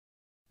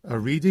A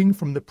reading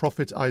from the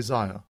prophet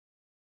Isaiah.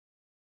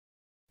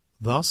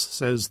 Thus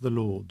says the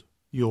Lord,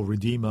 your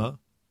Redeemer,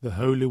 the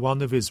Holy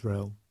One of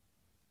Israel.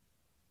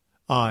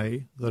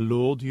 I, the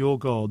Lord your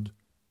God,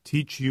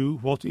 teach you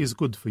what is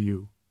good for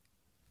you.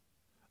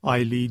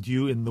 I lead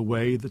you in the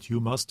way that you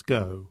must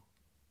go.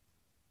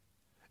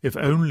 If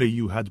only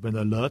you had been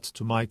alert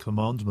to my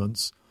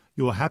commandments,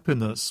 your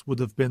happiness would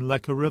have been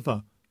like a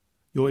river,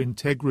 your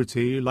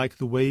integrity like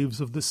the waves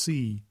of the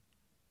sea.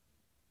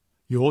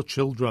 Your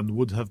children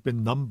would have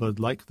been numbered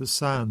like the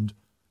sand,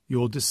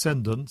 your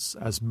descendants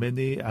as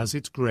many as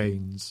it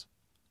grains.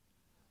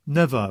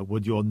 Never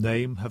would your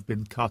name have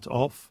been cut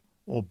off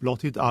or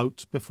blotted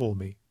out before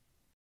me.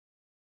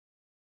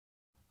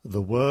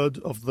 The Word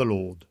of the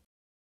Lord.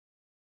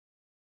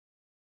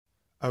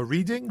 A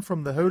reading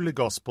from the Holy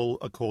Gospel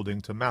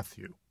according to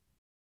Matthew.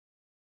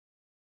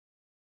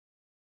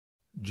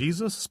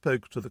 Jesus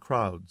spoke to the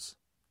crowds.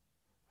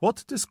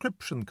 What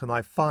description can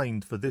I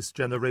find for this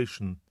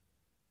generation?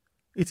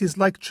 It is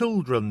like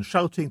children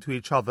shouting to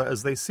each other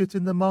as they sit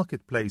in the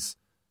marketplace.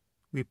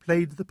 We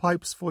played the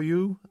pipes for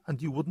you,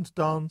 and you wouldn't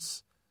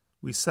dance.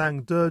 We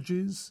sang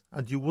dirges,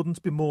 and you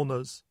wouldn't be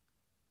mourners.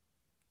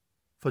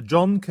 For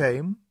John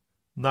came,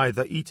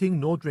 neither eating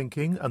nor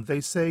drinking, and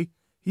they say,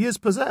 He is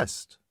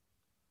possessed.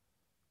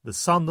 The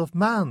Son of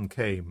Man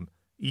came,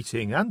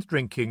 eating and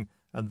drinking,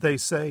 and they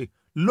say,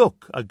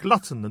 Look, a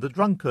glutton and a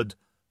drunkard,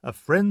 a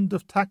friend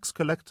of tax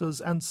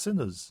collectors and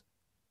sinners.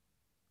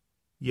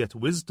 Yet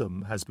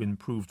wisdom has been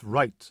proved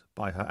right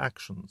by her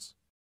actions.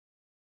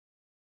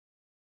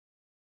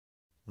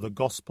 The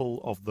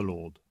Gospel of the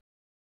Lord.